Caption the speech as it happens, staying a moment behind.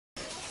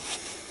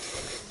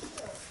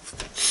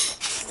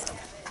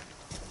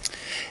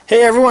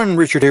Hey everyone,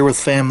 Richard here with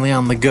Family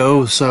on the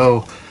Go.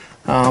 So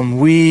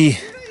we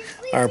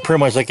are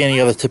pretty much like any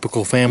other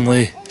typical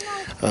family.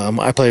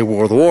 I play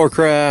World of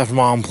Warcraft,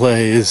 Mom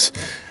plays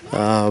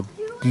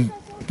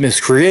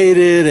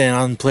Miscreated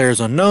and Players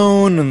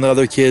Unknown, and the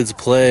other kids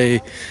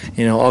play,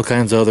 all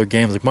kinds of other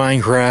games like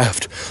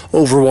Minecraft,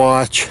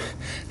 Overwatch.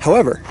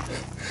 However,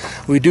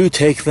 we do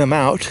take them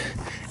out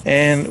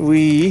and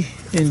we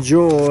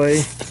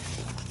enjoy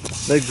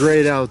the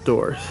great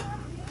outdoors,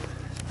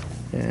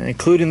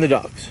 including the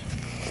dogs.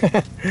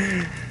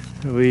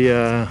 we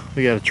got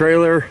a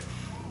trailer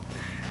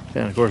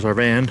and of course our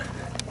van.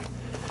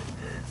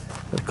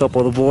 A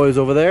couple of the boys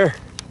over there.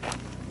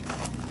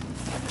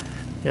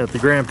 Got the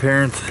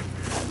grandparents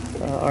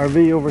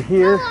RV over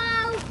here.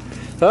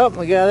 Hello. Oh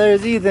my god,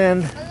 there's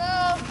Ethan.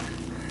 Hello.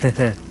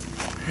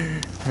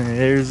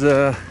 There's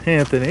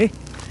Anthony.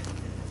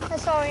 I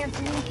saw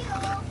Anthony.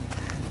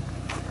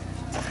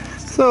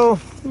 So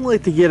I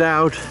like to get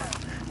out,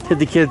 get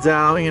the kids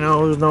out.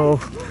 There's no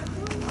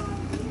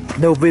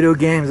video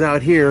games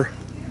out here.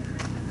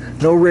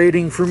 No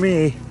rating for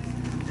me.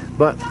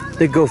 But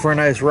did go for a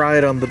nice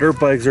ride on the dirt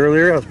bikes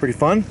earlier. That was pretty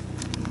fun.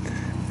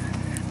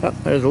 Oh,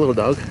 there's a little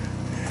dog.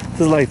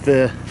 This is like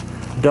the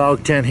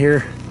dog tent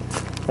here.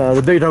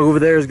 The big dog over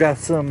there has got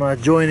some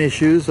joint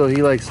issues, so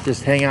he likes to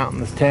just hang out in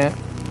this tent.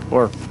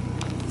 Or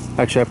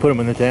actually, I put him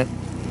in the tent.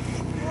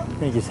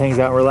 He just hangs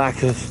out and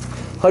relaxes.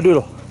 Hi,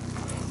 Doodle.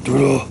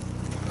 Doodle.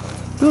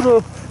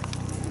 Doodle.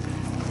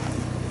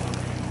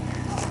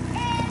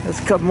 There's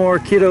a couple more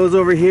kiddos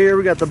over here.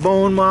 We got the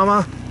Bone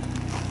Mama.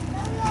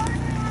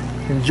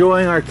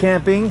 Enjoying our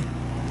camping.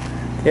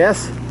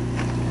 Yes?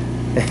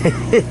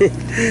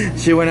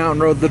 She went out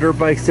and rode the dirt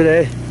bikes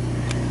today.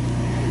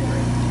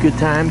 Good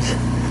times.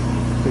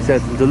 We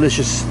had some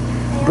delicious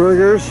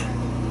burgers.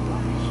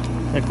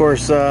 And of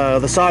course,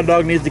 the sod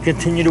dog needs to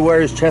continue to wear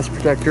his chest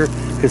protector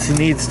because he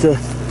needs to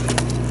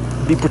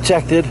be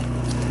protected,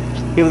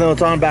 even though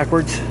it's on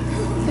backwards.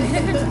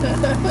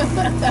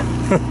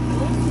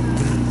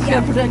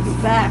 Gotta protect his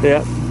back.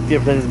 Yep, gotta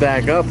protect his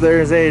back. Up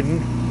there's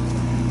Aedan.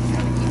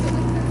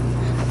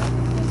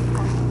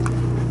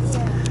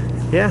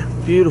 Yeah,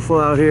 beautiful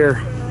out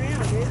here.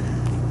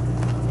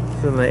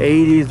 It's in the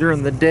 80s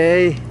during the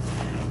day,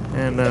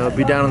 and it'll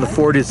be down in the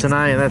 40s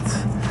tonight, and that's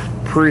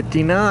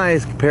pretty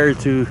nice compared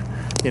to,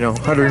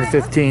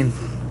 115.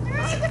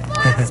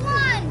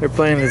 They're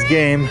playing this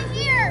game.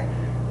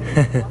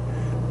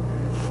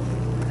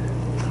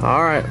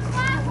 All right,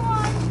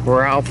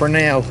 we're out for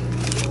now.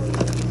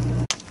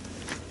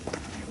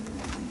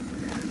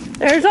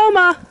 There's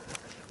Oma.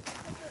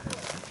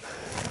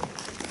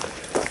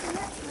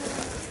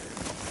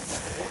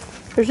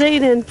 There's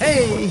Aedan.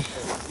 Hey!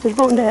 There's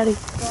Bone Daddy.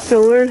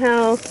 Gonna learn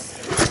how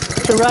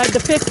to ride the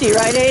 50,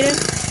 right, Aedan?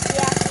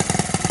 Yeah.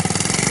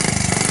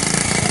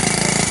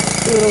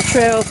 Little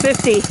trail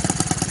 50.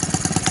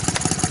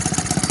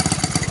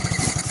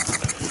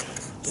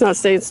 It's not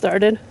staying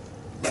started.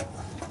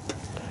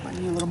 Might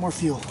need a little more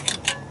fuel.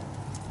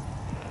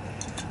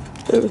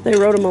 They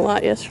rode him a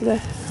lot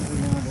yesterday.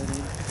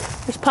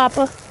 There's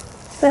Papa.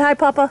 Say hi,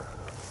 Papa.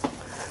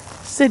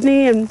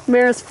 Sydney and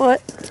Mara's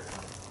foot.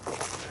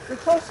 The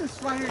closest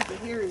fire to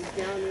here is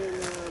down in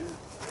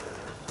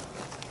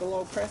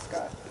below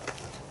Prescott,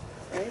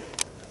 right?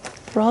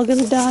 We're all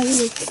gonna die in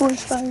a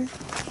forest fire.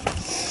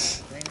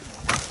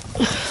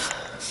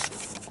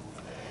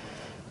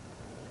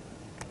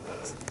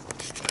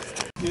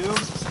 You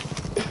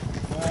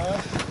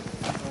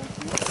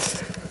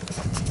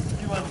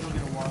want to go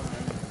get a water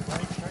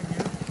right here.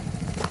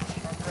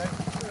 Okay.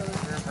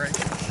 Rear brake.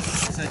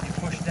 It says you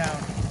push down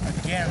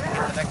again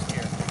for the next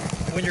gear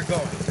when you're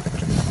going.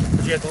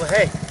 You have to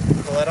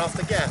let off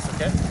the gas,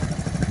 okay?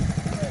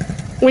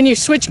 When you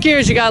switch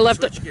gears, you gotta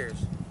left it. Switch gears.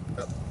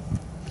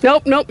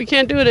 Up. Nope, you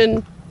can't do it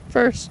in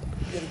first. You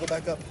gotta go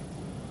back up.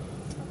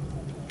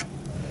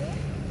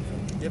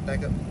 Yep,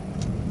 back up.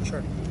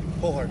 Sure.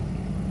 Pull hard.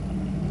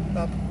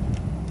 Up.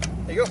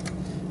 There you go.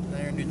 Now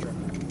you're in neutral.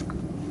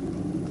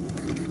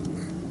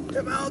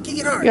 Come on, kick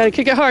it hard. You gotta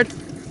kick it hard.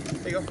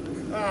 There you go.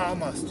 Ah,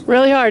 almost.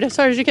 Really hard, as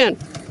hard as you can.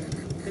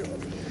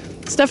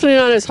 It's definitely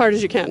not as hard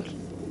as you can.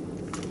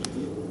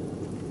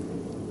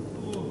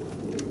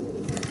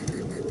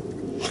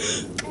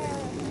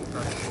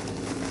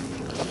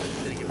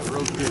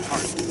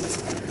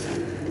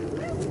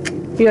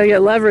 You gotta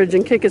get leverage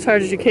and kick as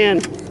hard as you can.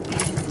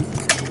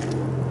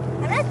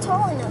 I'm not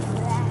tall enough for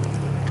that.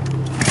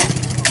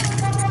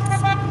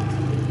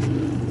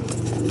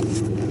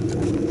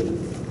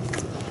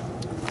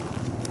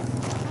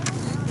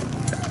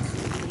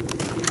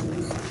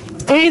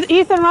 Hey,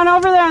 Ethan, run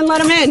over there and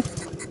let him in.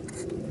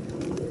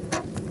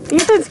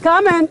 Ethan's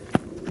coming.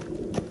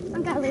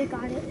 Uncle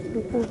got it.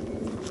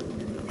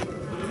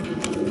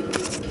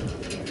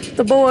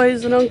 The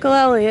boys and Uncle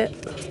Elliot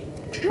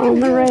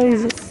on the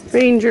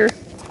Ranger.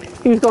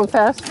 He was going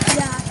fast.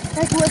 Yeah,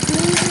 like what me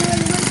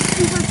went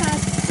super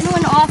fast. He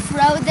went off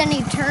road, then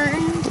he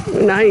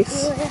turned.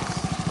 Nice.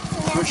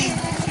 Push.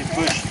 You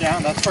push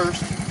down. That's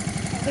first.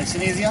 Nice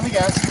and easy on the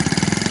gas.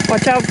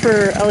 Watch out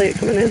for Elliot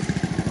coming in.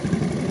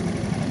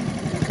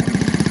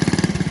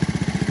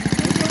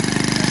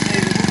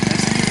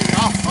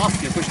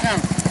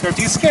 So if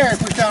you're scared,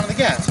 push down on the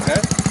gas, okay?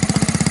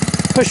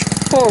 Push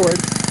forward.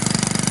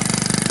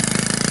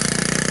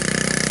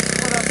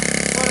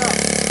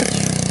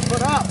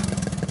 Foot up.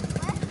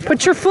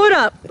 Put your foot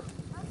up.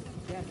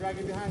 Can't drag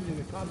it behind you,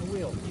 it's on the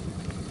wheel.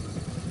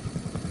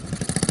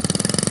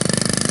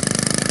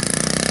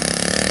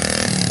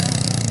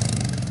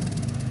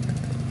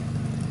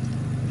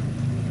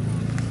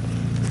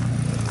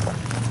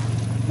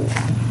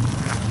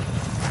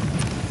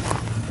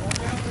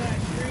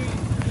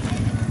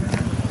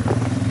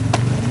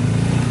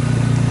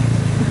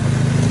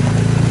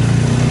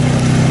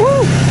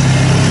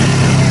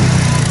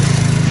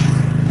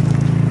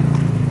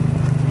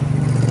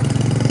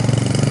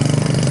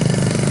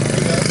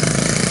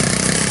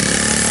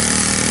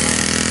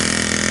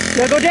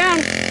 Now go down.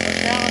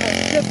 Push down on the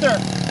shifter.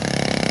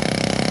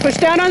 Push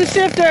down on the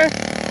shifter.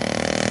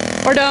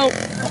 Or don't.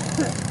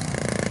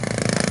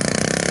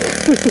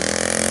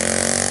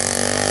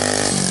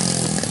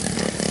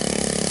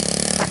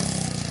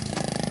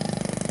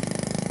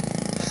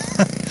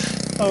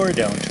 Or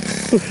don't.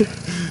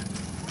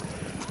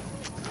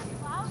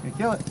 You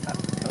kill it.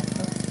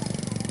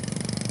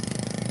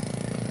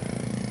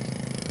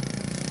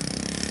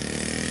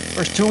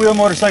 First two-wheel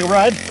motorcycle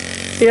ride.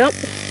 Yep.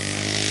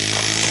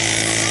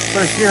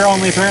 First gear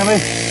only, apparently.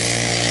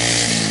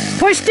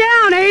 Push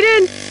down,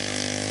 Aiden.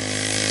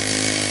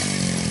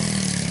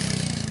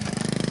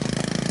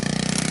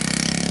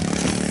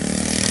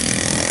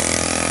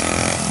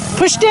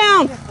 Push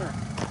down.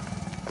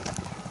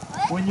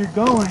 When you're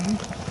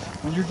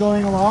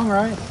going along,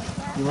 right?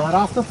 You let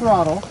off the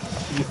throttle,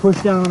 and you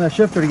push down on that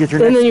shifter to get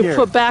your And next then gear. you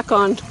put back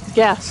on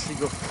gas. You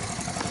go.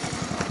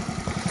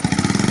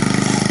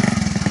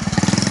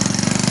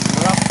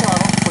 Let off the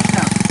throttle, push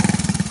down.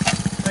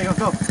 There you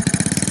go, go.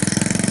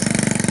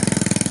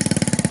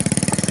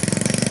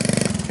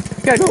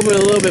 Gotta go a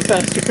little bit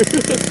faster.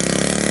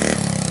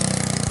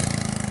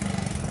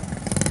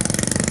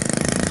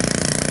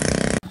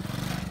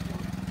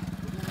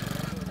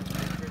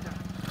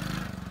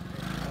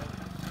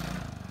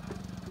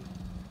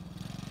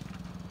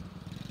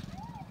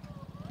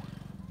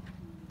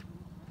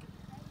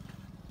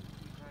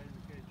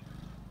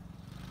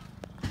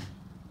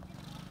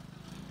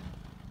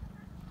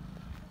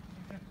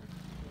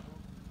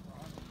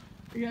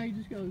 Yeah, he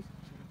just goes.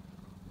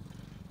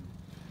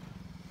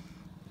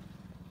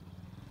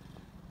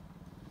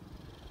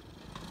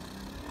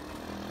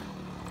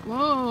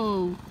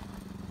 Whoa.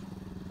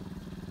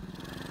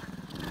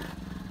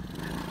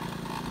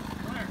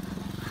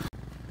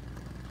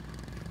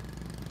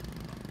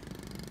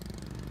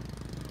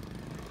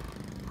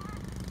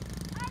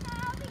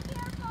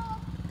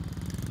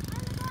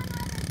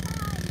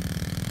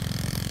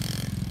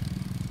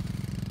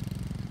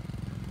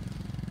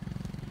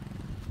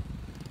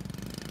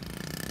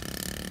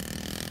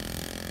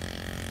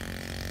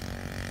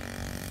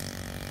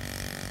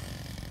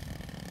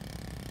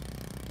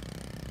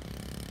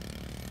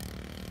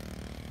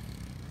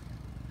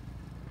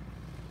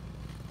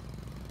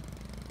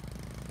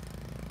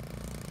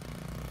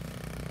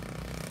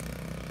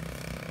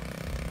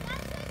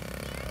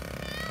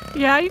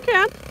 Yeah, you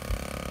can.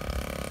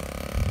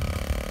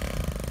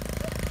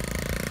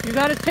 You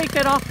got to take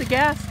that off the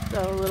gas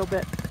though a little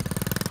bit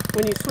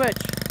when you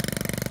switch.